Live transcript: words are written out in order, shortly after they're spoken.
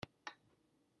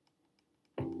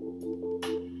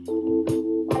It's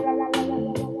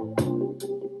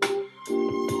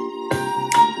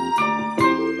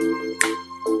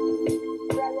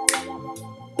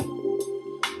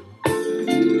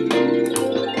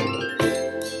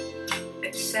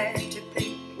sad to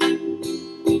think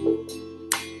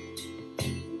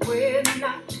we're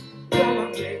not gonna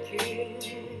make it.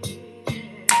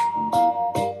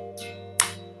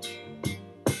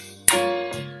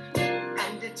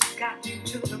 And it's gotten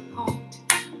to the point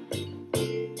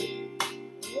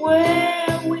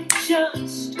where we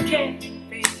just can't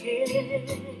fake it.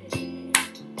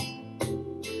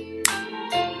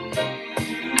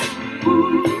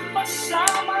 For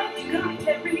some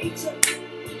ungodly reason,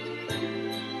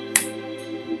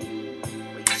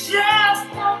 we just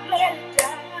won't let it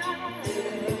die.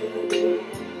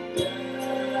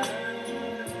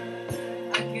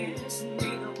 I guess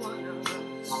neither one of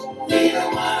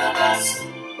us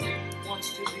wants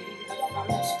to be the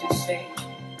first to say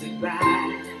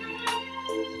goodbye.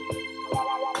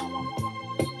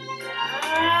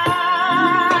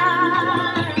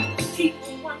 I keep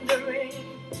wondering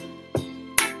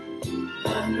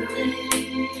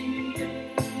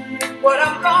what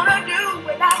I'm gonna do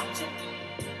without you.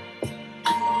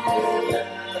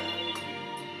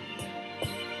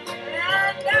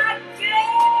 And I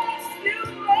guess you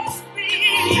must be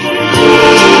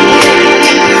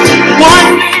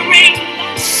wondering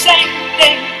the same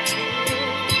thing.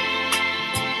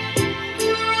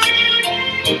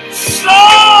 So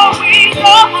we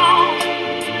go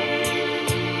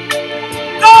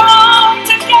on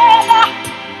together,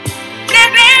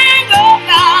 living a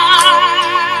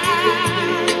life.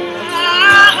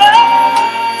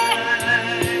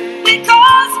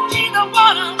 Because neither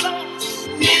one of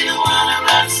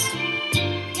us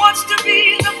wants to be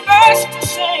the first to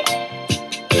say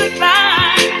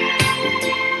goodbye.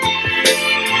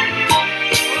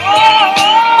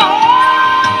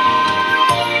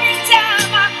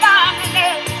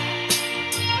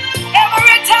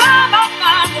 Every time I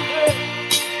find the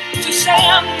nerve to say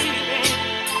I'm leaving.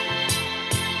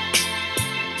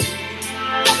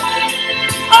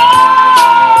 Oh,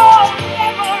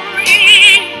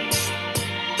 memories,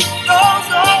 those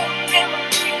old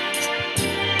memories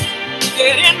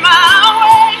get in my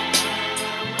way.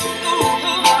 Ooh.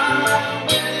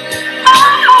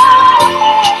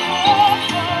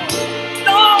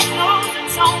 Lord knows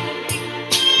it's only me.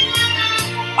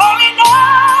 Oh, He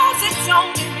knows it's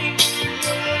only me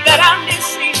that I'm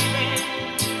deceiving.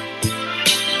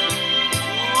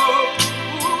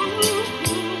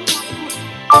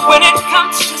 When it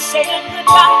comes to saying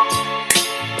goodbye,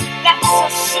 that's a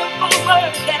simple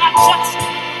word that I just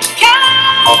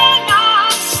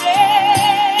cannot say.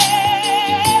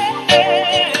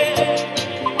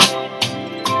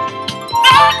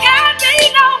 There can be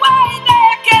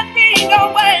no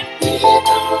way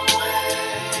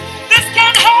this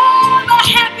can have a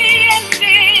happy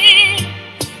ending.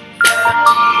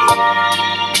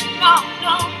 No.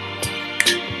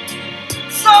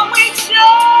 So we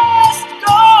just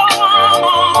go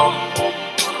on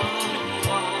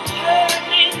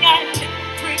hurting and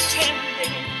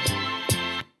pretending.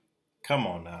 Come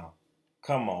on now.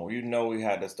 Come on. You know we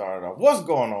had to start it off. What's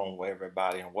going on with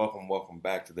everybody? And welcome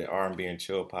back to the R&B and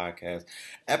Chill podcast.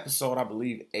 Episode, I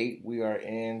believe, 8 we are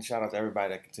in. Shout out to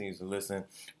everybody that continues to listen.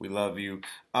 We love you.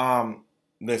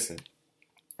 Listen,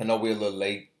 I know we're a little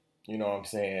late, you know what I'm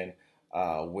saying,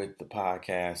 with the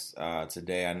podcast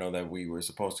today. I know that we were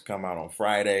supposed to come out on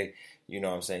Friday, you know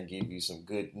what I'm saying, give you some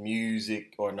good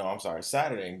music,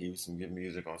 Saturday, and give you some good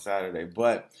music on Saturday,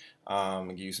 but and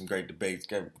give you some great debates,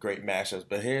 great mashups.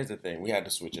 But here's the thing, we had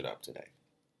to switch it up today.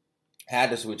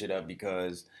 Had to switch it up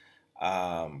because,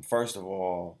 first of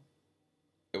all,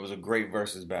 it was a great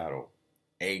versus battle.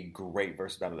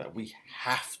 That we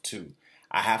have to.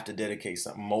 I have to dedicate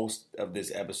most of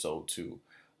this episode to.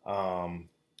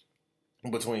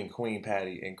 Between Queen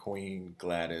Patty and Queen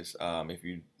Gladys. If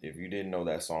you didn't know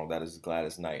that song, that is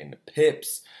Gladys Knight and the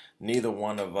Pips. Neither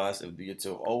one of us, if you're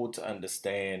too old to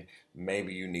understand,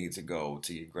 maybe you need to go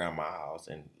to your grandma's house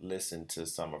and listen to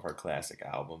some of her classic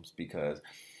albums, because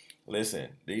listen,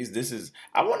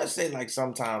 I want to say, like,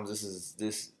 sometimes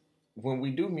this when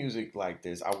we do music like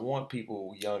this, I want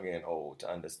people young and old to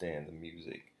understand the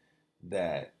music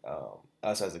that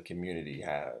us as a community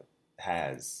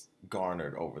has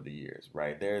garnered over the years,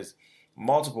 right? There's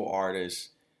multiple artists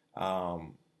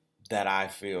that I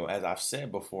feel, as I've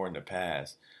said before in the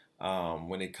past,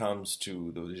 when it comes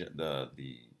to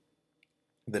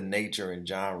the nature and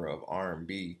genre of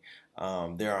R&B,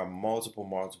 there are multiple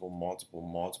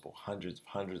hundreds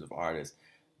of artists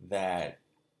that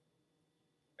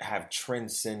have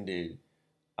transcended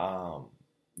um,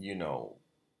 you know,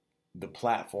 the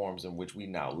platforms in which we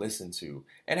now listen to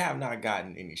and have not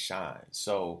gotten any shine.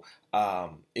 So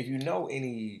if you know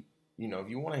any, if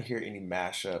you want to hear any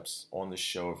mashups on the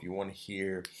show, if you want to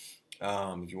hear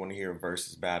a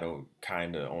versus battle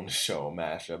kind of on the show,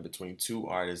 mashup between two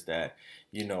artists that,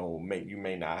 you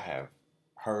may not have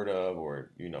heard of or,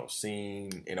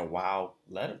 seen in a while,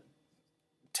 let them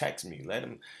text me, let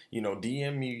them,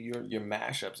 DM me your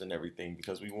mashups and everything,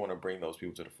 because we want to bring those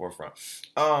people to the forefront.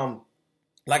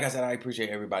 Like I said, I appreciate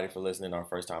everybody for listening. Our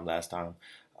first time, last time,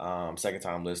 second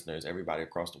time listeners, everybody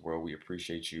across the world, we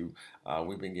appreciate you.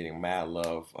 We've been getting mad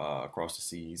love across the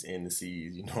seas, in the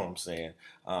seas, you know what I'm saying,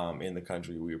 in the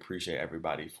country. We appreciate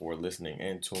everybody for listening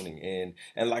and tuning in.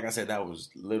 And like I said, that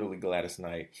was literally Gladys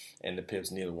Knight and the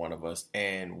Pips, neither one of us.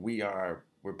 And we're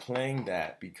playing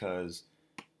that because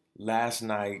last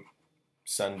night,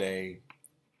 Sunday,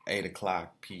 8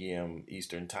 o'clock p.m.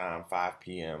 Eastern Time, 5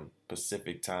 p.m.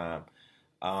 Pacific Time,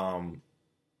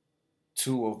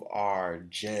 two of our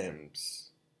gems.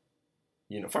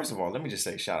 First of all, let me just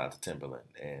say shout out to Timberland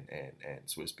and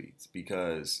Swiss Beats,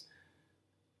 because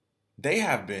they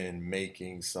have been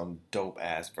making some dope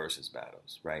ass versus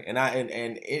battles, right?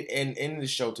 And in the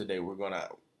show today,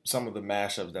 some of the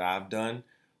mashups that I've done,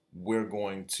 we're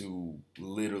going to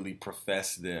literally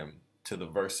profess them to the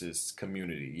versus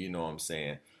community. You know what I'm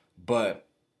saying? But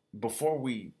before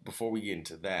we get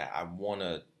into that, I want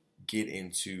to get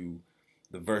into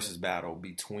the versus battle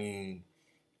between,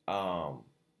 battle,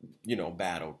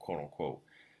 quote unquote,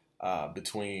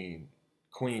 between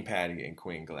Queen Patty and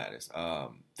Queen Gladys.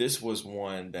 This was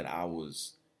one that I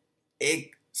was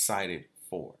excited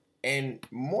for, and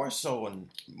more so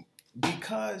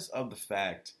because of the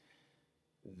fact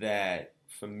that,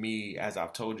 for me, as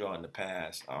I've told y'all in the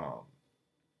past,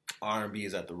 R&B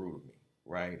is at the root of me,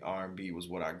 right? R&B was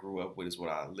what I grew up with, is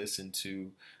what I listened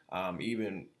to.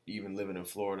 Even living in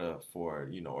Florida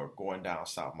or going down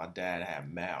south, my dad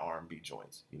had mad R&B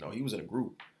joints. He was in a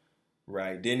group,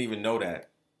 right? Didn't even know that,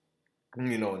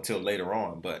 until later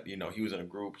on. But, he was in a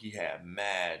group. He had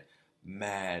mad,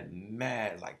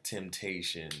 like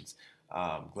Temptations,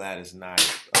 Gladys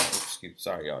Knight.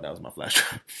 Sorry, y'all, that was my flash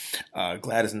drive.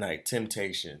 Gladys Knight,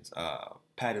 Temptations,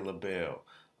 Patti LaBelle.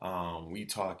 We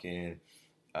talking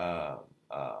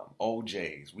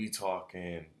OJs. We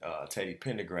talking Teddy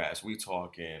Pendergrass. We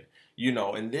talking,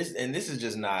 and this is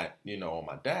just not, on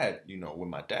my dad, with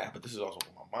my dad, but this is also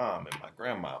with my mom and my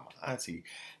grandma, and my auntie.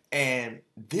 And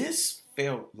this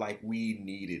felt like we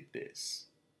needed this,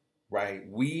 right?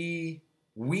 We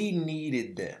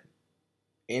needed them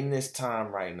in this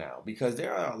time right now, because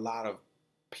there are a lot of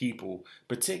people,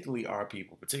 particularly our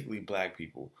people, particularly Black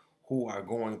people, who are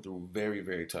going through very,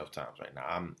 very tough times right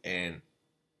now. And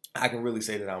I can really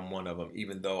say that I'm one of them,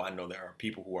 even though I know there are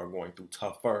people who are going through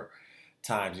tougher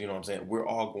times. You know what I'm saying? We're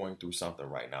all going through something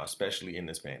right now, especially in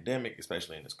this pandemic,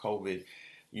 especially in this COVID,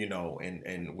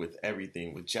 and with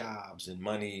everything, with jobs and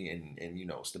money and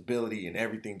stability and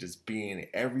everything just being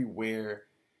everywhere.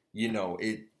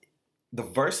 The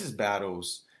versus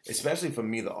battles, especially for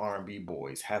me, the R&B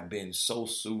boys, have been so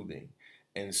soothing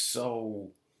and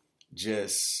so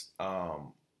just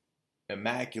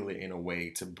immaculate in a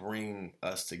way to bring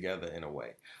us together in a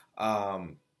way.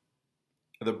 Now,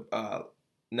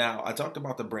 I talked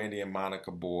about the Brandy and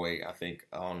Monica boy, I think,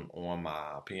 on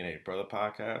my Opinionated Brother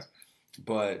podcast,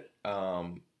 but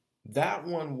that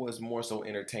one was more so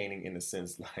entertaining in the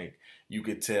sense, like, you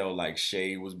could tell, like,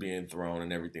 shade was being thrown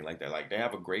and everything like that. Like, they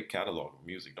have a great catalog of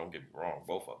music, don't get me wrong,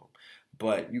 both of them.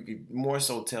 But you could more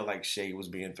so tell, like, shade was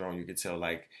being thrown. You could tell,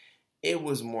 like, it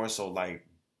was more so, like,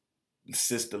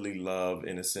 sisterly love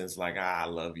in a sense, like, I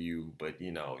love you, but,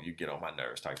 you get on my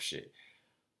nerves type shit.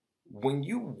 When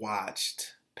you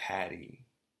watched Patty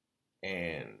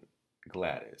and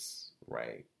Gladys,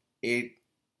 right, it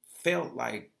felt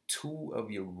like two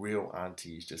of your real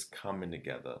aunties just coming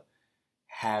together,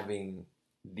 having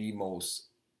the most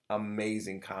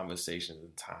amazing conversations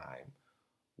in time,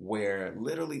 where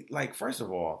literally, like, first of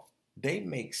all, they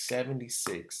make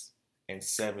 76 and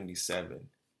 77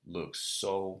 look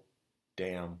so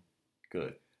damn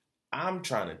good. I'm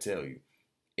trying to tell you,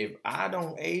 if I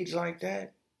don't age like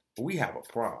that, we have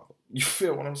a problem. You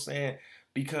feel what I'm saying?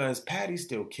 Because Patty's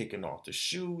still kicking off the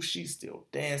shoes. She's still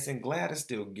dancing. Gladys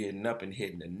still getting up and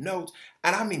hitting the notes.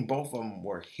 And I mean, both of them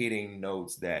were hitting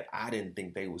notes that I didn't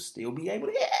think they would still be able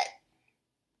to hit.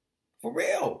 For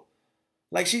real.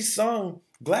 Like,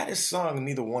 Gladys sung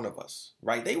Neither One of Us,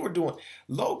 right? They were doing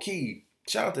low-key,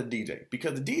 shout out to the DJ,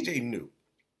 because the DJ knew,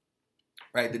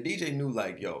 right? The DJ knew,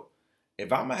 like, yo,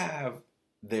 if I'm going to have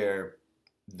their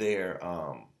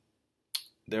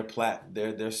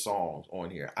their songs on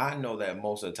here, I know that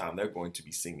most of the time they're going to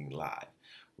be singing live,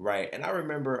 right? And I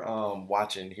remember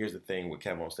watching Here's the Thing with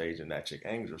Kev on Stage and That Chick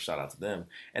Angel. Shout out to them.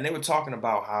 And they were talking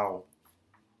about how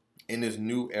in this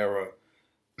new era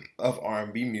of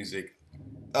R&B music,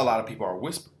 a lot of people are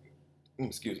whispering.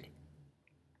 Excuse me.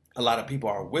 A lot of people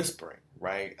are whispering,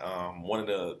 right? One of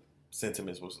the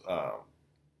sentiments was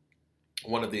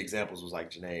one of the examples was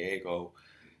like Jhené Aiko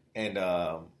and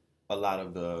a lot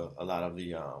of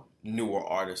the newer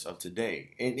artists of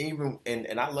today, and even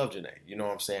and I love Jhené, you know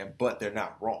what I'm saying, but they're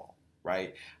not wrong,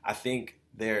 right? I think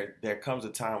there comes a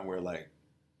time where like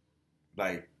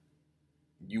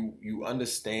you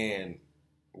understand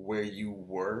where you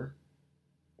were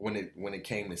when it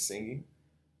came to singing,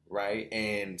 right?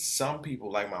 And some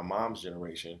people like my mom's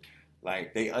generation,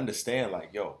 like they understand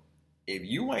like, yo, if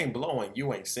you ain't blowing,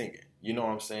 you ain't singing. You know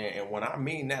what I'm saying? And when I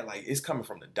mean that, like, it's coming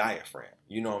from the diaphragm.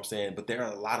 You know what I'm saying? But there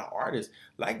are a lot of artists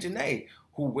like Jhené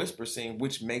who whisper sing,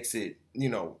 which makes it,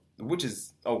 which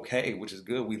is okay, which is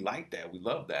good. We like that. We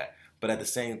love that. But at the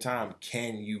same time,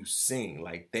 can you sing?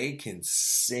 Like, they can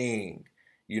sing.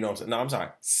 You know what I'm saying? No, I'm sorry.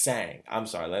 Sang. I'm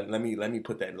sorry. Let me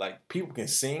put that. Like, people can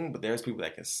sing, but there's people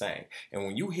that can sing. And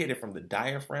when you hit it from the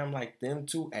diaphragm like them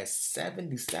two at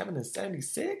 77 and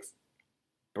 76,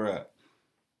 bruh.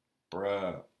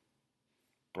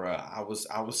 I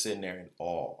was sitting there in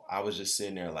awe. I was just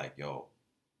sitting there like, yo,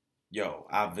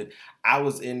 I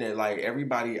was in there like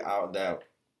everybody out that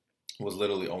was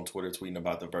literally on Twitter tweeting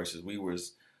about the verses.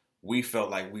 We felt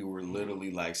like we were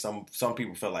literally like some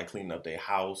people felt like cleaning up their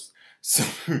house.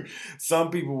 Some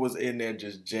people was in there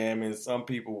just jamming. Some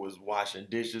people was washing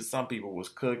dishes. Some people was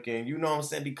cooking. You know what I'm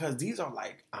saying? Because these are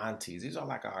like aunties. These are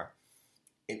like our,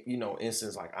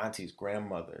 instance like aunties,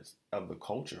 grandmothers of the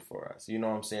culture for us. You know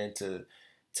what I'm saying?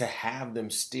 To have them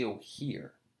still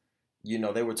here.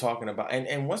 They were talking about,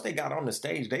 and once they got on the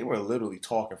stage, they were literally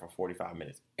talking for 45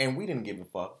 minutes. And we didn't give a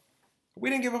fuck. We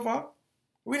didn't give a fuck.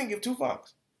 We didn't give two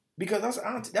fucks. Because that's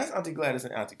Auntie Gladys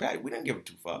and Auntie Patty. We didn't give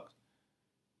two fucks.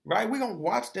 Right? We're going to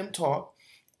watch them talk.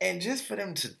 And just for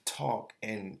them to talk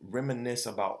and reminisce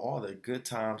about all the good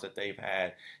times that they've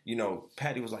had.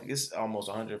 Patty was like, this is almost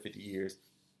 150 years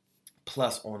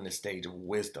plus on the stage of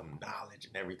wisdom, knowledge,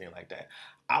 and everything like that.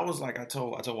 I was like, I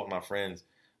told one of my friends,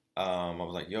 I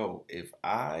was like, yo, if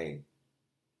I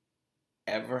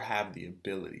ever have the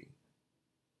ability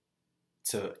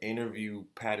to interview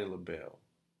Patti LaBelle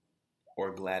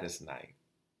or Gladys Knight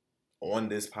on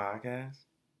this podcast,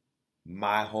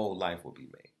 my whole life will be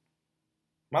made.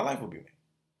 My life will be made.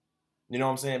 You know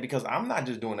what I'm saying? Because I'm not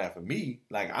just doing that for me.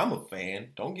 Like, I'm a fan.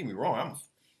 Don't get me wrong. I'm a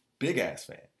big ass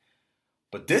fan.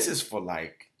 But this is for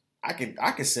like, I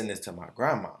can send this to my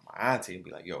grandma, my auntie, and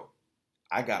be like, yo,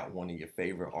 I got one of your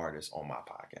favorite artists on my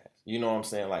podcast. You know what I'm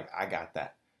saying? Like, I got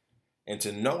that. And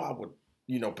to know I would,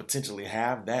 potentially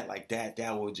have that, like that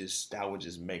would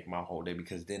just make my whole day,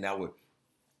 because then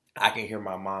I can hear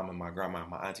my mom and my grandma and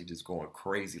my auntie just going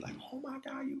crazy. Like, oh my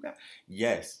God, you got,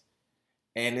 yes.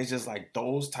 And it's just like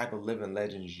those type of living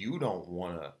legends, you don't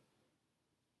want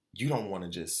to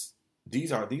just,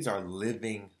 these are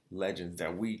living legends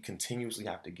that we continuously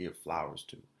have to give flowers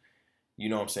to. You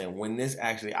know what I'm saying? When this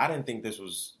actually, I didn't think this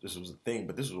was a thing,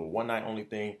 but this was a one night only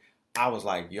thing. I was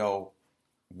like, yo,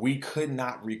 we could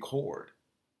not record,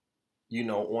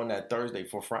 on that Thursday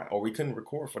for Friday, or we couldn't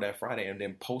record for that Friday and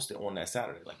then post it on that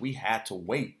Saturday. Like, we had to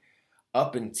wait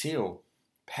up until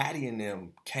Patty and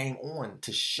them came on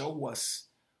to show us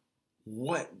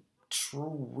what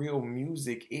true real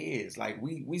music is. Like,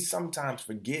 we sometimes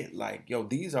forget, like, yo,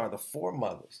 these are the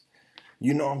foremothers.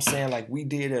 You know what I'm saying? Like, we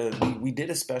did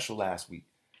a special last week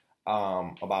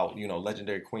about,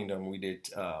 Legendary Queendom. We did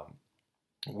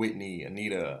Whitney,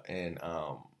 Anita, and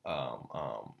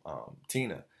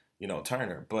Tina,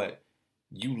 Turner. But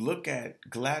you look at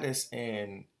Gladys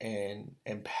and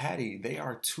Patty, they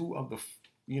are two of the,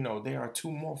 they are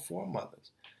two more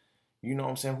foremothers. You know what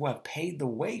I'm saying? Who have paved the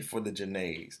way for the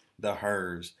Jhené's, the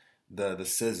Hers, the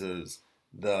SZAs,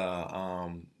 the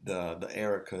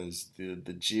Ericas,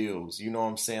 the Jills. You know what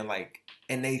I'm saying? Like,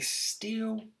 and they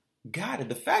still got it.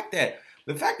 The fact that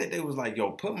they was like,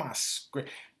 yo, put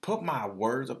my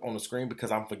words up on the screen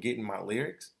because I'm forgetting my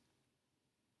lyrics.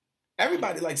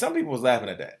 Everybody, like, some people was laughing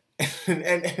at that,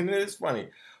 and it's funny.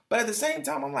 But at the same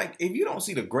time, I'm like, if you don't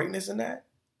see the greatness in that,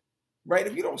 right?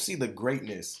 If you don't see the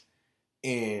greatness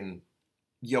in,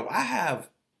 yo, I have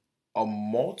a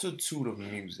multitude of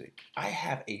music. I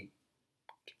have a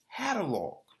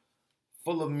catalog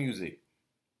full of music.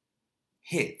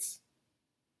 Hits.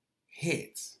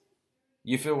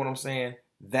 You feel what I'm saying?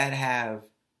 That have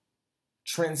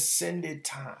transcended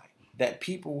time. That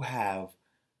people have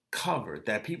covered,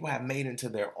 that people have made into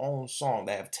their own song,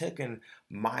 that have taken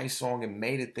my song and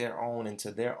made it their own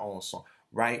into their own song,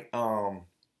 right?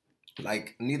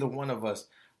 Like neither one of us,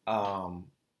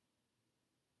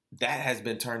 that has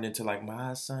been turned into like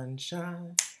my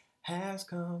sunshine has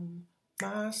come,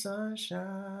 my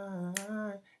sunshine,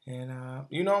 and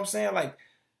you know what I'm saying? Like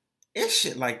it's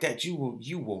shit like that. You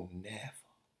will never,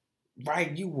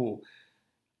 right? You will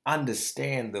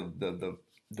understand the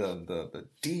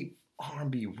deep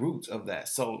R&B roots of that.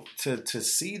 So to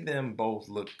see them both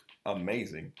look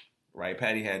amazing, right?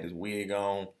 Patty had this wig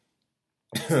on,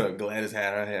 Gladys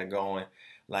had her hair going,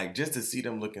 like just to see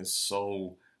them looking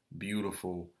so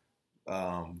beautiful,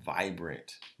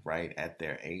 vibrant, right, at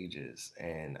their ages,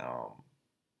 and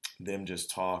them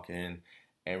just talking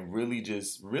and really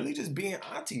just being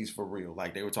aunties for real.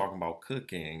 Like they were talking about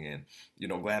cooking, and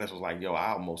Gladys was like, yo,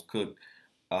 I almost cooked.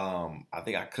 I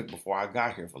think I cooked before I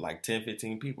got here for like 10,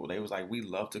 15 people. They was like, we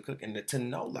love to cook. And to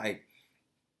know, like,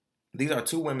 these are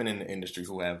two women in the industry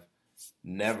who we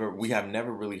have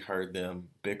never really heard them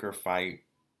bicker, fight,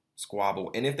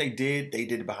 squabble. And if they did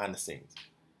it behind the scenes.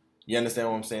 You understand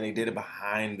what I'm saying? They did it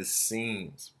behind the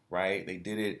scenes, right? They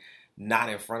did it not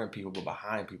in front of people, but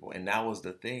behind people. And that was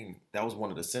the thing. That was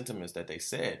one of the sentiments that they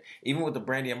said. Even with the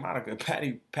Brandy and Monica,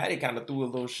 Patty kind of threw a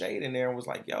little shade in there and was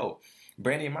like, yo,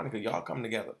 Brandy and Monica, y'all come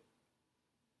together.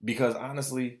 Because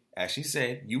honestly, as she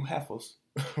said, you heifers,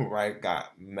 right,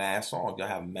 got mad songs. Y'all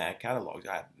have mad catalogs.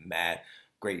 Y'all have mad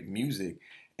great music.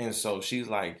 And so she's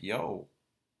like, yo,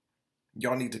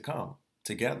 y'all need to come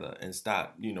together and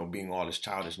stop, being all this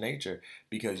childish nature,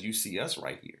 because you see us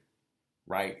right here,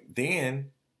 right? Then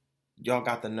y'all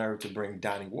got the nerve to bring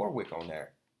Donnie Warwick on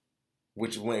there,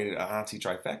 which made an auntie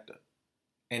trifecta.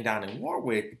 And Donnie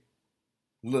Warwick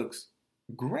looks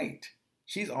great.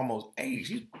 She's almost 80.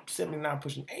 She's 79,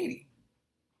 pushing 80.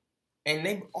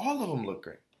 And all of them look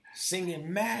great.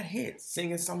 Singing mad hits,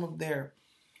 singing some of their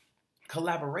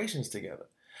collaborations together.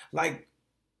 Like,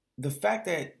 the fact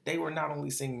that they were not only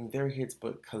singing their hits,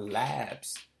 but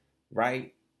collabs,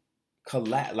 right?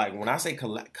 Like, when I say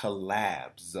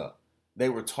collabs, they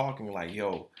were talking like,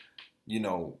 yo,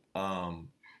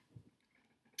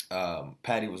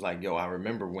 Patty was like, yo, I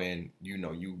remember when,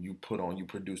 you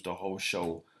produced a whole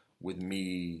show with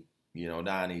me,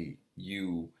 Donnie,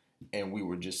 you, and we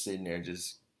were just sitting there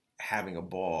just having a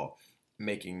ball,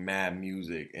 making mad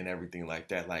music and everything like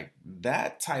that. Like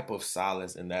that type of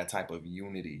solace and that type of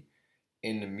unity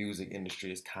in the music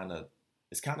industry is kind of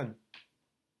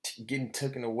getting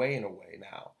taken away in a way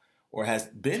now, or has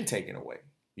been taken away.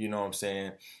 You know what I'm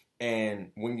saying?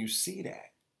 And when you see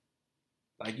that,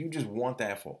 like you just want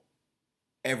that for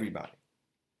everybody.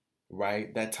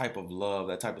 Right? That type of love,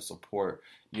 that type of support,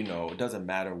 it doesn't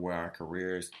matter where our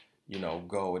careers,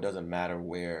 go. It doesn't matter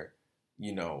where,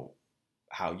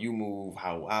 how you move,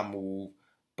 how I move.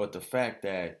 But the fact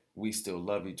that we still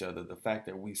love each other, the fact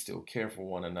that we still care for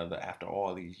one another after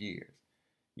all these years.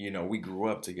 We grew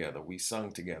up together. We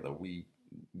sung together.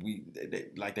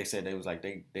 Like they said, they was like,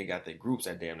 they got their groups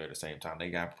at damn near the same time. They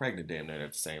got pregnant damn near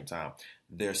at the same time.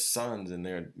 Their sons and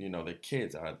their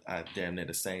kids are damn near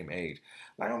the same age.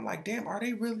 Like, I'm like, damn, are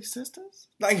they really sisters?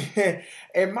 Like,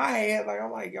 in my head, like,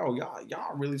 I'm like, yo,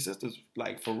 y'all really sisters,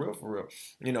 like, for real.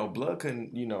 Blood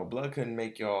couldn't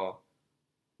make y'all,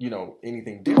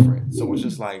 anything different. So it's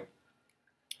just like,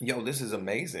 yo, this is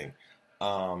amazing,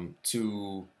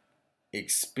 to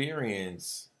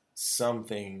experience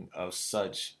something of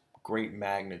such great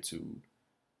magnitude,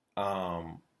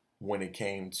 when it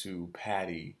came to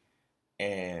Patty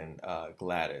and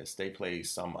Gladys. They played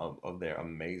some of their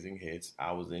amazing hits.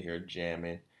 I was in here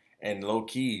jamming, and low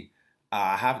key,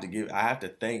 I have to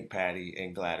thank Patty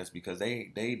and Gladys, because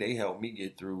they helped me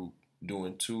get through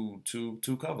doing two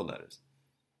cover letters.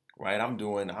 Right?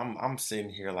 I'm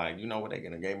sitting here like, you know what, they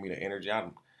gave me the energy. I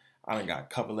done got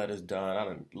cover letters done. I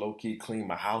done low key cleaned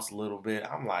my house a little bit.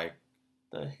 I'm like,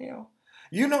 the hell?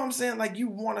 You know what I'm saying? Like, you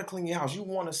want to clean your house. You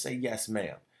want to say yes,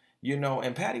 ma'am.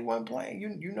 And Patty wasn't playing.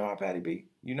 You know how Patty be.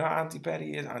 You know how Auntie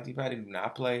Patty is. Auntie Patty do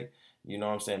not play. You know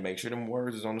what I'm saying? Make sure them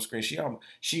words is on the screen.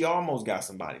 She almost got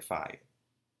somebody fired.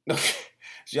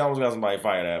 She almost got somebody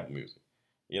fired at Apple Music.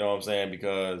 You know what I'm saying?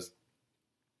 Because,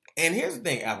 and here's the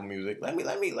thing, Apple Music. Let me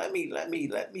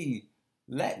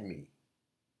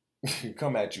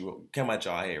come at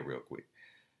y'all head real quick.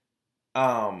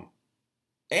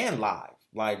 And live.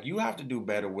 Like, you have to do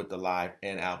better with the live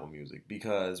and Apple Music,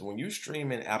 because when you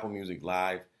stream in Apple Music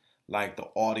live, like, the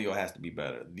audio has to be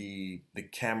better. The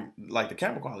camera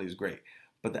quality is great,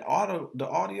 but the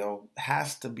audio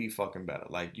has to be fucking better.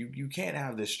 Like, you can't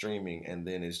have this streaming and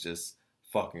then it's just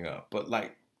fucking up. But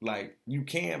like, Like, you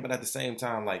can, but at the same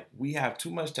time, like, we have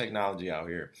too much technology out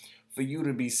here for you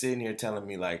to be sitting here telling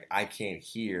me, like, I can't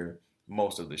hear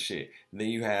most of the shit. And then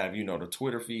you have, the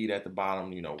Twitter feed at the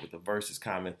bottom, with the versus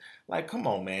comment. Like, come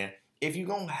on, man. If you're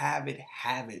going to have it,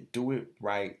 have it. Do it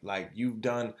right. Like, you've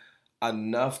done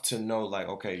enough to know, like,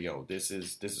 okay, yo, this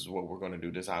is what we're going to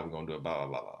do. This is how we're going to do it, blah, blah,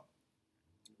 blah, blah.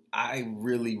 I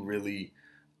really, really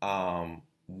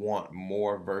want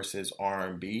more versus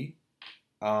R&B.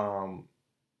 Um,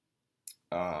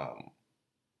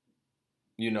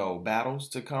 battles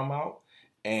to come out.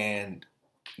 And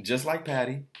just like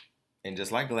Patty and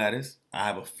just like Gladys, I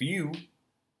have a few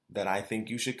that I think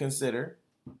you should consider.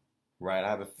 Right? I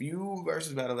have a few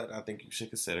versus battles that I think you should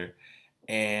consider,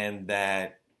 and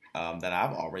that I've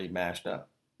already mashed up.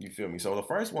 You feel me? So the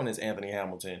first one is Anthony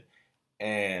Hamilton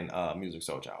and Musiq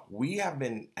Soulchild. We have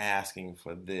been asking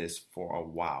for this for a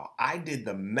while. I did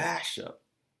the mashup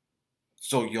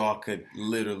so y'all could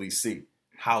literally see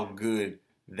how good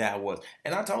that was.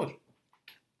 And I told you,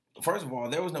 first of all,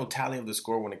 there was no tally of the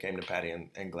score when it came to Patty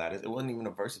and Gladys. It wasn't even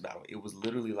a versus battle. It was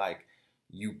literally like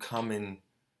you coming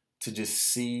to just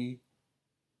see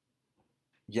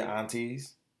your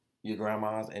aunties, your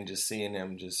grandmas, and just seeing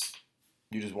them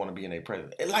you just want to be in their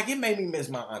presence. Like, it made me miss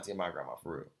my auntie and my grandma,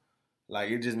 for real.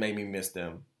 Like, it just made me miss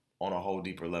them on a whole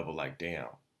deeper level. Like, damn.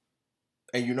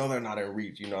 And they're not in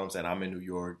reach. You know what I'm saying? I'm in New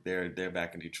York. They're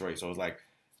back in Detroit. So it's like,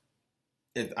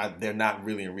 they're not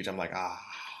really in reach. I'm like, I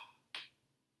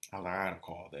was like, I gotta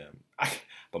call them.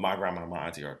 But my grandma and my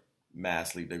auntie are mad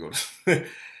asleep. They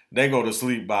go to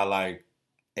sleep by like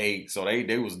 8. So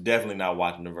they was definitely not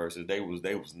watching the verses. They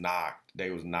was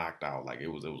knocked out. Like, it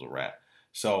was a wrap.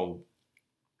 So,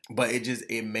 but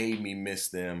it made me miss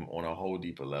them on a whole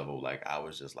deeper level. Like, I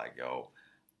was just like, yo,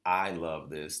 I love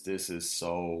this. This is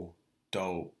so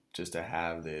dope just to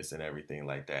have this and everything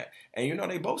like that. And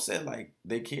they both said like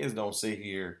their kids don't sit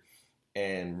here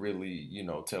and really,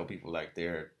 tell people like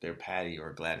they're Patty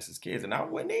or Gladys's kids. And I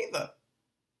wouldn't either.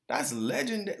 That's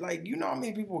legend. Like, how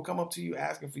many people will come up to you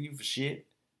asking for you for shit?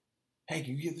 Hey,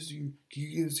 can you give this to you? Can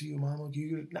you give this to your mama? Can you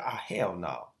give it? Nah, hell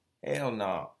no. Hell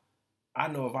no. I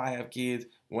know if I have kids,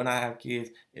 when I have kids,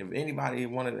 if anybody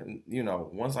wanted,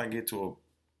 once I get to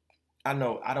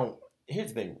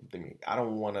here's the thing with me. I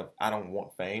don't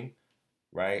want fame,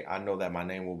 right? I know that my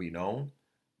name will be known,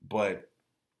 but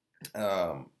if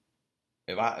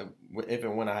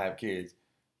and when I have kids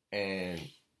and,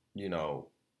 we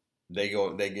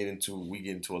get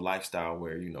into a lifestyle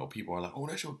where, people are like, oh,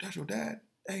 that's your dad.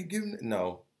 Hey, give him,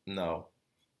 no,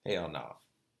 hell no.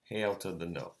 Hell to the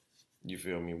no. You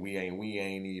feel me? We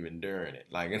ain't even during it.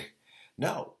 Like,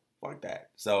 no, fuck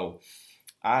that. So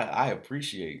I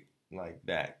appreciate like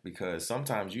that, because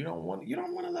sometimes you don't want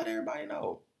to let everybody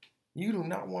know. You do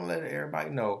not want to let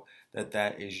everybody know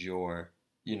that is your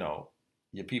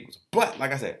people's. But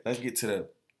like I said, let's get to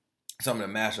some of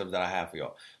the mashups that I have for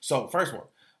y'all. So first one,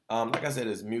 like I said,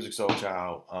 is Musiq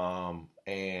Soulchild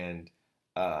and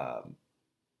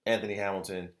Anthony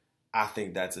Hamilton. I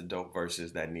think that's a dope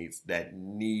versus that needs to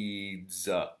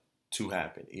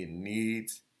happen. It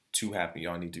needs to happen.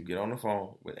 Y'all need to get on the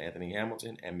phone with Anthony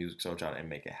Hamilton and Musiq Soulchild and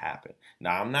make it happen.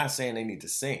 Now, I'm not saying they need to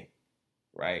sing,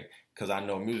 right? Because I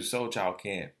know Musiq Soulchild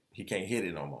can't hit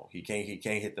it no more. He can't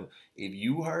hit them. If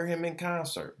you heard him in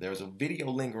concert, there's a video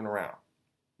lingering around,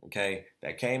 okay,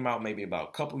 that came out maybe about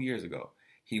a couple years ago.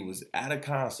 He was at a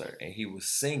concert and he was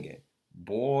singing.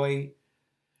 Boy,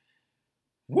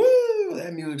 woo,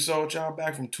 that Musiq Soulchild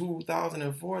back from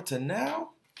 2004 to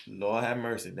now, Lord have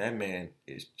mercy, that man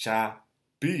is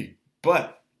choppy.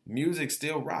 But music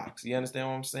still rocks. You understand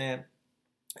what I'm saying?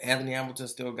 Anthony Hamilton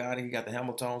still got it. He got the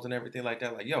Hamiltons and everything like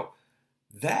that. Like, yo,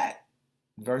 that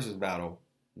versus battle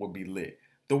would be lit.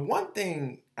 The one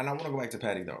thing, and I want to go back to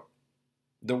Patty though.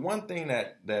 The one thing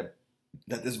that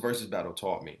this versus battle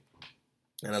taught me,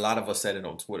 and a lot of us said it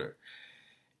on Twitter,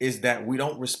 is that we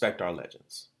don't respect our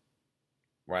legends.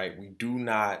 Right? We do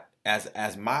not,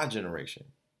 as my generation,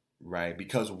 right?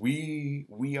 Because we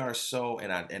are so,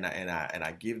 and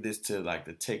I give this to like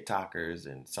the TikTokers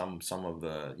and some of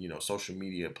the social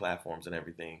media platforms and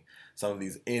everything, some of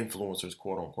these influencers,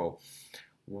 quote unquote.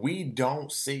 We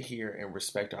don't sit here and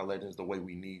respect our legends the way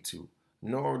we need to,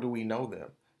 nor do we know them.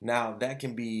 Now that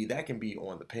can be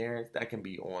on the parents, that can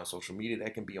be on social media,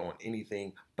 that can be on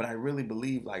anything. But I really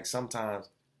believe like sometimes,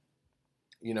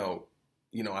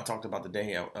 I talked about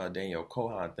the Danielle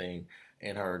Cohan thing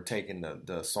and her taking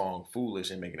the song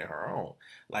Foolish and making it her own.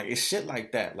 Like, it's shit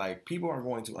like that. Like, people are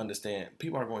going to understand,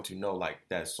 people are going to know like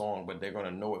that song, but they're going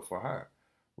to know it for her,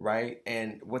 right?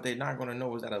 And what they're not going to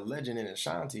know is that a legend in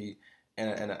Ashanti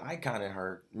and an icon in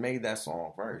her made that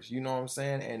song first. You know what I'm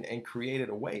saying? And created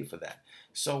a way for that.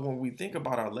 So when we think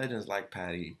about our legends like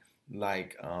Patty,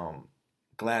 like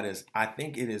Gladys, I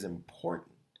think it is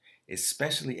important,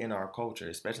 especially in our culture,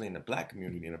 especially in the black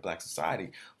community, in the black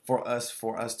society, for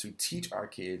us to teach our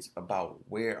kids about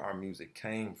where our music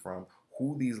came from,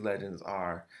 who these legends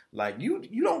are. Like you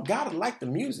don't gotta like the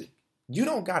music. You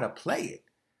don't gotta play it.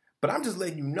 But I'm just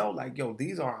letting you know, like, yo,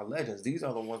 these are our legends. These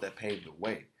are the ones that paved the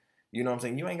way. You know what I'm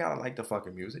saying? You ain't gotta like the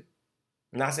fucking music.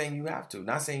 Not saying you have to.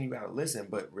 Not saying you gotta listen,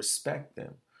 but respect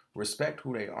them. Respect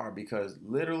who they are because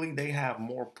literally they have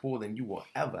more pull than you will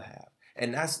ever have.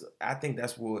 And I think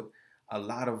that's what a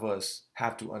lot of us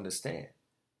have to understand,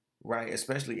 right?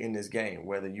 Especially in this game,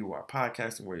 whether you are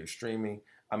podcasting, whether you're streaming,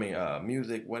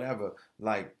 music, whatever.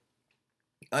 Like,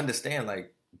 understand,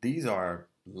 like, these are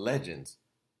legends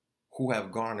who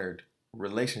have garnered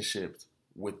relationships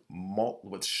with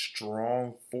with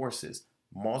strong forces,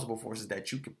 multiple forces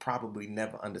that you could probably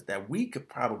never understand. That we could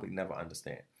probably never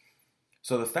understand.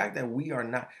 So the fact that we are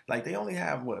not like they only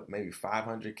have what maybe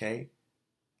 500K,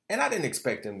 and I didn't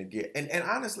expect them to get. And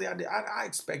honestly, I did. I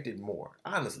expected more.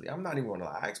 Honestly, I'm not even gonna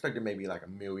lie. I expected maybe like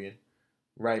 1 million,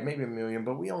 right? Maybe 1 million,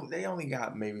 but they only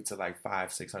got maybe to like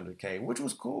 500-600K, which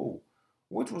was cool,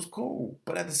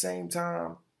 But at the same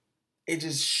time, it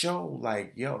just showed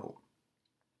like, yo,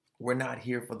 we're not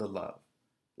here for the love.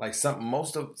 Like some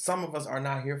of us are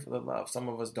not here for the love. Some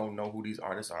of us don't know who these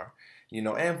artists are,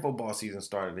 and football season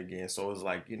started again. So it's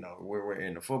like, we're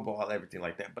into football, everything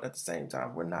like that. But at the same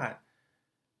time,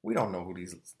 we don't know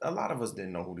a lot of us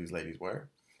didn't know who these ladies were.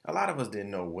 A lot of us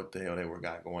didn't know what the hell they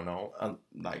got going on.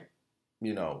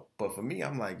 But for me,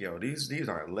 I'm like, yo, these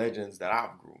are legends that I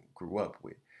grew up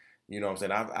with. You know what I'm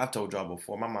saying? I've told y'all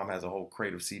before, my mom has a whole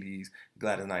crate of CDs,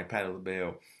 Gladys Knight, Patti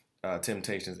LaBelle,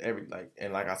 Temptations, and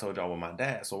like I told y'all with my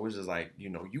dad. So it's just like,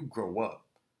 you grow up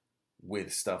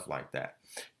with stuff like that.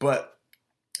 But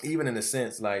even in a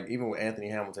sense, like even with Anthony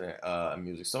Hamilton and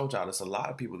Musiq Soulchild, it's a lot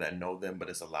of people that know them, but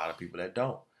it's a lot of people that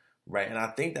don't, right? And I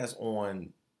think that's on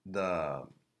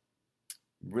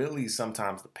really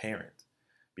sometimes the parents,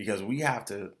 because we have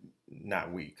to,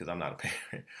 not we, because I'm not a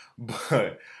parent,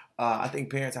 but I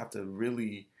think parents have to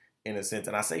really, in a sense,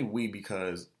 and I say we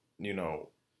because,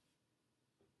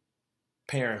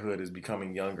 parenthood is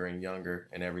becoming younger and younger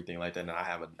and everything like that. And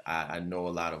I know a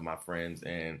lot of my friends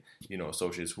and,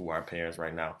 associates who are parents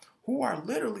right now who are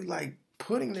literally like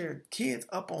putting their kids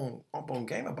up on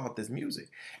game about this music.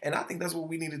 And I think that's what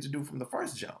we needed to do from the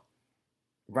first jump,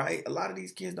 right? A lot of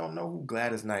these kids don't know who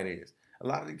Gladys Knight is. A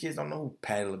lot of the kids don't know who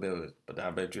Patti LaBelle is, but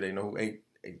I bet you they know who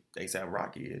A$AP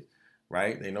Rocky is,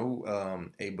 right? They know who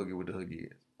A Boogie with the hoodie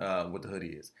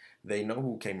is. They know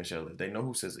who K Michelle is. They know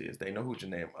who SZA is. They know who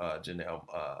Janelle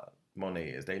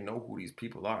Monáe is. They know who these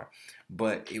people are.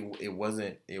 But it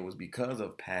was because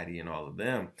of Patty and all of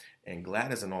them and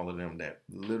Gladys and all of them that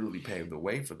literally paved the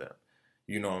way for them.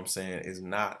 You know what I'm saying? It's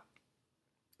not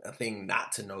a thing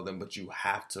not to know them, but you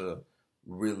have to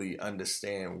really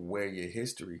understand where your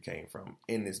history came from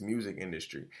in this music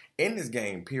industry, in this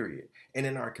game, period, and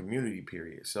in our community,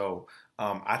 period. So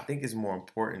I think it's more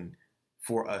important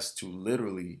for us to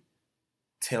literally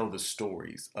tell the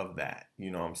stories of that. You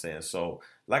know what I'm saying? So,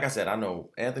 like I said, I know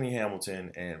Anthony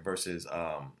Hamilton and versus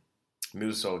Musiq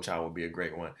Soulchild would be a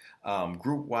great one.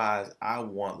 Group wise, I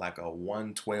want like a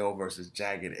 112 versus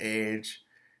Jagged Edge.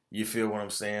 You feel what I'm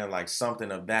saying? Like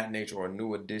something of that nature, or a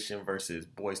New Edition versus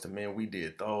Boyz II Men. We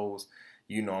did those.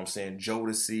 You know what I'm saying?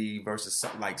 Jodeci versus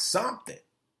something.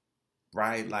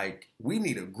 Right? Like, we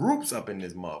need a groups up in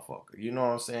this motherfucker. You know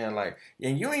what I'm saying? Like,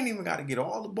 and you ain't even got to get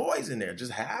all the boys in there.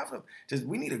 Just have them.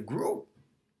 We need a group.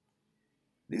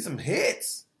 Need some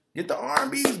hits. Get the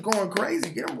R&Bs going crazy.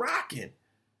 Get them rocking.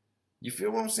 You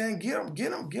feel what I'm saying? Get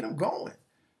them going.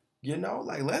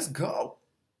 Like, let's go.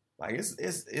 Like, it's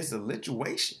a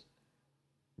lituation.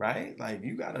 Right? Like,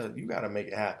 you gotta make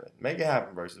it happen. Make it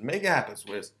happen, versus. Make it happen,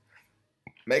 Swiss.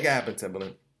 Make it happen,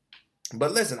 Timbaland.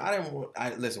 But listen,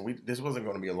 this wasn't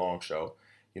going to be a long show.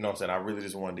 You know what I'm saying? I really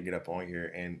just wanted to get up on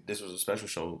here, and this was a special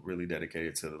show really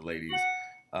dedicated to the ladies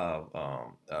of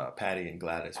Patty and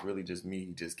Gladys. Really just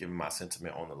me just giving my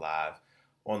sentiment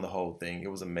on the whole thing. It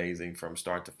was amazing from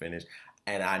start to finish.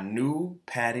 And I knew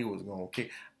Patty was going to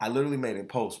kick. I literally made a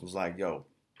post, was like, yo,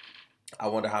 I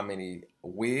wonder how many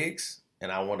wigs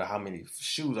and I wonder how many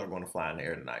shoes are going to fly in the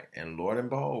air tonight. And Lord and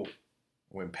behold,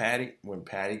 when Patty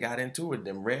got into it,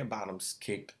 them red bottoms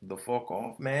kicked the fuck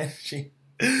off, man. She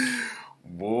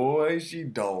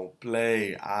don't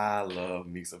play. I love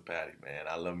me some Patty, man.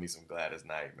 I love me some Gladys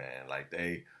Knight, man. Like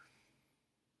they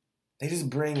just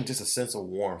bring just a sense of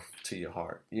warmth to your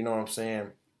heart. You know what I'm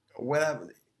saying? Whatever.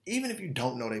 even if you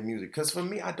don't know their music, because for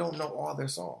me, I don't know all their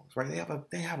songs, right?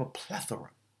 They have a plethora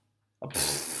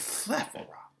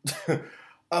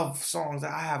of songs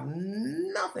that I have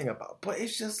nothing about. But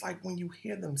it's just like when you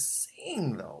hear them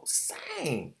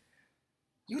sing,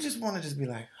 you just want to just be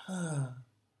like,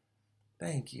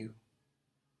 thank you.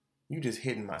 You just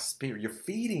hitting my spirit. You're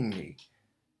feeding me,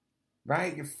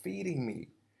 right? You're feeding me.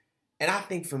 And I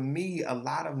think for me, a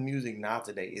lot of music now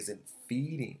today isn't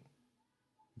feeding,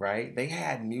 right? They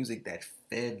had music that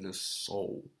fed the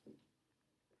soul,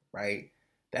 right?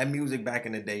 That music back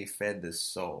in the day fed the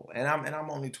soul. And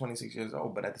I'm only 26 years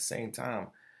old, but at the same time,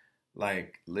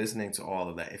 like listening to all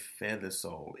of that, it fed the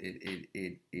soul.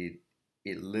 It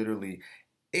literally,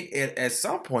 at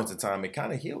some points in time, it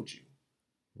kind of healed you,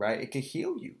 right? It could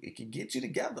heal you. It could get you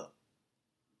together.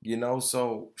 You know,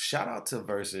 so shout out to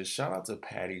Versus, shout out to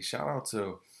Patty, shout out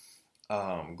to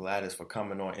Gladys for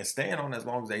coming on and staying on as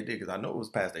long as they did, because I know it was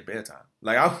past their bedtime.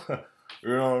 Like, you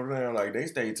know what I'm saying? Like, they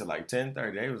stayed till like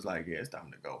 10:30. They was like, yeah, it's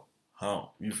time to go home.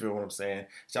 You feel what I'm saying?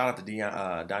 Shout out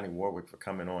to Donnie Warwick for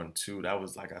coming on too. That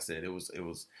was, like I said, it was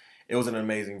an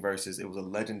amazing Versus. It was a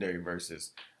legendary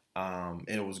Versus. And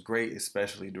it was great,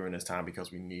 especially during this time,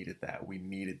 because we needed that. We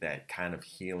needed that kind of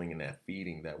healing and that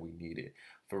feeding that we needed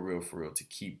for real, to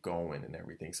keep going and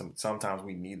everything. Sometimes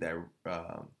we need that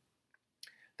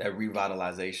that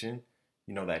revitalization,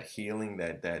 you know, that healing,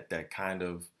 that kind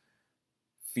of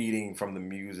feeding from the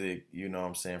music, you know what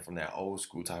I'm saying, from that old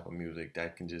school type of music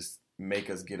that can just make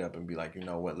us get up and be like, you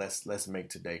know what, let's make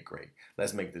today great.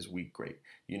 Let's make this week great.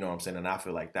 You know what I'm saying? And I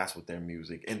feel like that's what their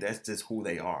music, and that's just who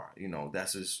they are. You know,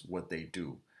 that's just what they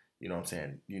do. You know what I'm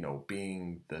saying? You know,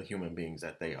 being the human beings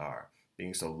that they are,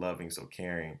 being so loving, so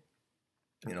caring,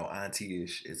 you know,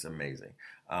 auntie-ish, it's amazing.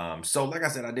 So like I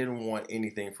said, I didn't want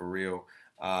anything for real.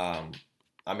 I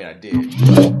mean, I did.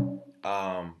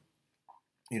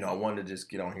 You know, I wanted to just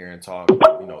get on here and talk,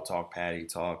 you know, talk Patty,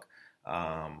 talk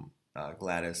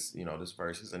Gladys, you know, this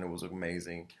Versus, and it was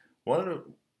amazing. One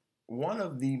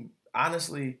of the,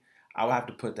 honestly, I would have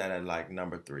to put that at like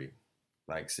number 3.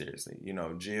 Like, seriously, you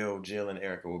know, Jill and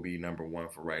Erica will be number 1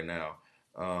 for right now.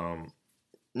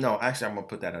 No, actually, I'm going to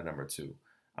put that at number 2.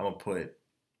 I'm going to put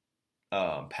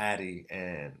Patty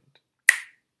and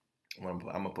I'm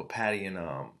gonna put Patty and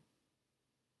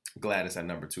Gladys at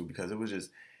number 2, because it was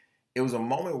a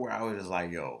moment where I was just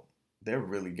like, yo, they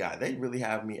really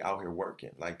have me out here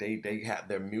working. Like, they have,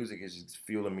 their music is just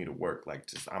fueling me to work. Like,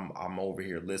 just I'm over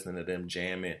here listening to them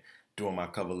jamming, doing my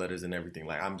cover letters and everything.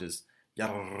 Like, I'm just,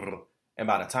 and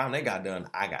by the time they got done,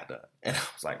 I got done, and I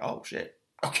was like, oh shit,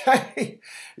 okay,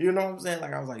 you know what I'm saying?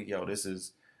 Like, I was like, yo,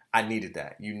 I needed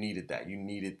that. You needed that. You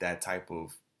needed that type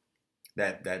of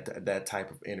that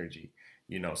type of energy,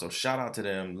 you know. So shout out to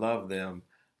them, love them,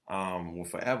 will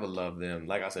forever love them.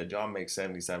 Like I said, y'all make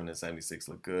 77 and 76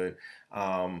 look good.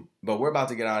 But we're about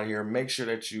to get out of here. Make sure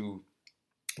that you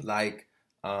like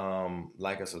and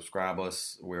subscribe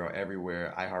us. We're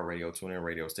everywhere: iHeartRadio, TuneIn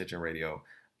Radio, Stitcher Radio,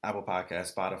 Apple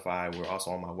Podcasts, Spotify. We're also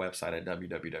on my website at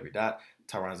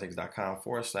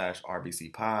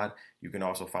www.tyronziggs.com/RBC Pod. You can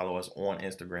also follow us on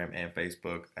Instagram and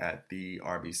Facebook at the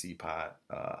RBC Pod,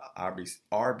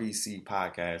 RBC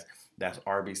Podcast. That's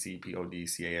RBC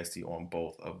PODCAST on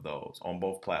both of those, on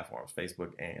both platforms,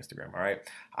 Facebook and Instagram. All right.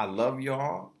 I love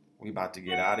y'all. We about to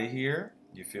get out of here.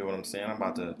 You feel what I'm saying? I'm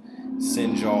about to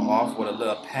send y'all off with a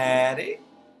little Patty.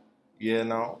 You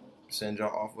know, send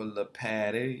y'all off with a little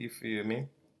Patty. You feel me?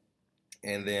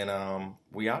 And then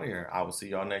we out of here. I will see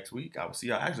y'all next week. I will see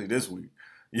y'all actually this week.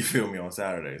 You feel me, on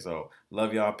Saturday. So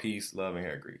love y'all. Peace, love, and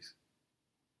hair grease.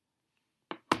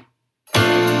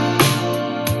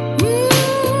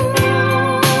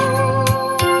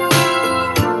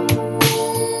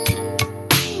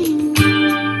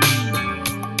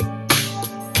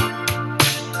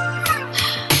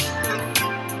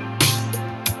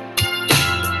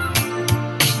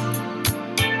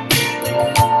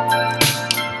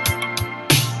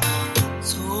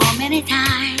 Many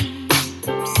times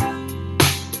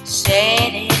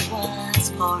said it was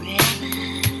forever,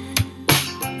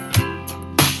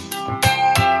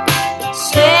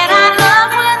 said our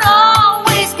love would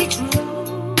always be true.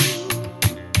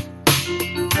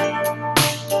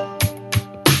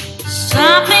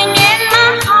 Something in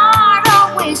my heart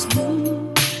always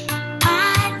knew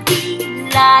I'd be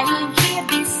lying here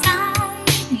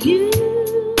beside you.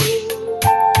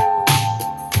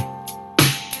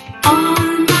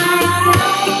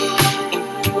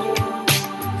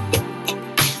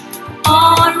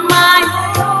 On my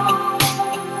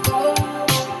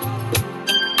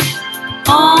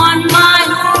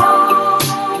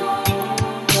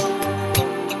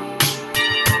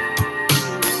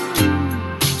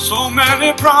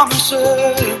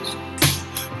promises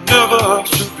never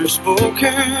should be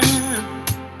spoken.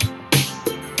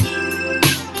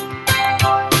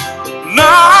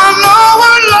 Now I know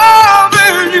what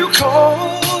loving you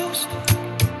cost.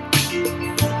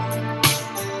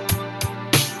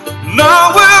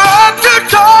 Now we're at the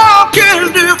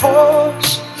talking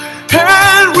divorce,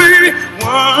 and we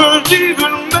weren't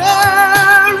even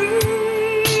married.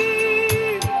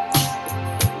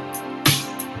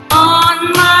 On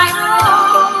my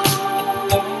own,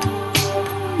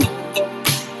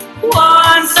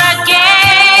 once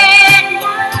again,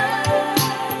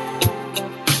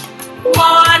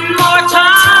 one more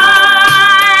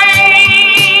time,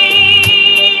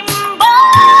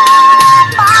 by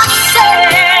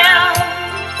myself.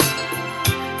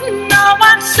 No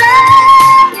one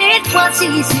said it was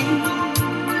easy.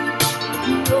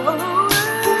 No.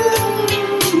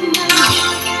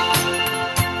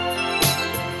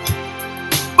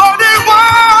 But it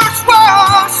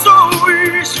was so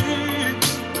easy.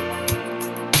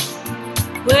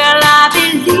 Well, I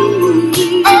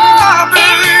believe I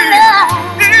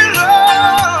believe in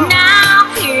love. now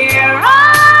here I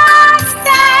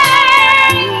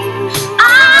stand.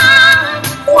 I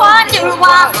wonder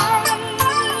why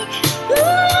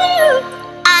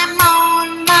I'm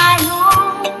on my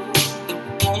own.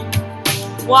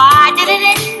 Why did it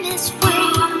end this way?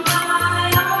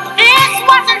 This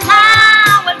wasn't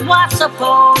how it was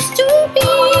supposed to be.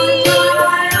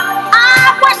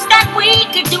 I wish that we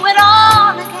could do it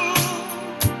all again.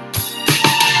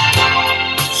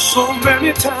 So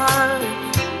many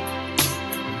times,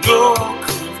 no one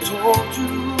could have told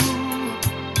you.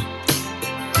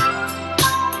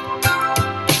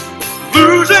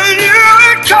 Losing you,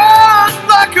 it comes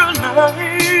like a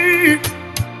knife.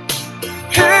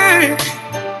 Hey,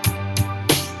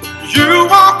 you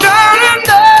walked out and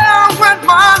there went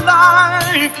my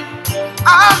life.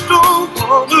 I don't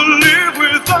want to live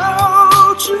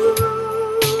without you.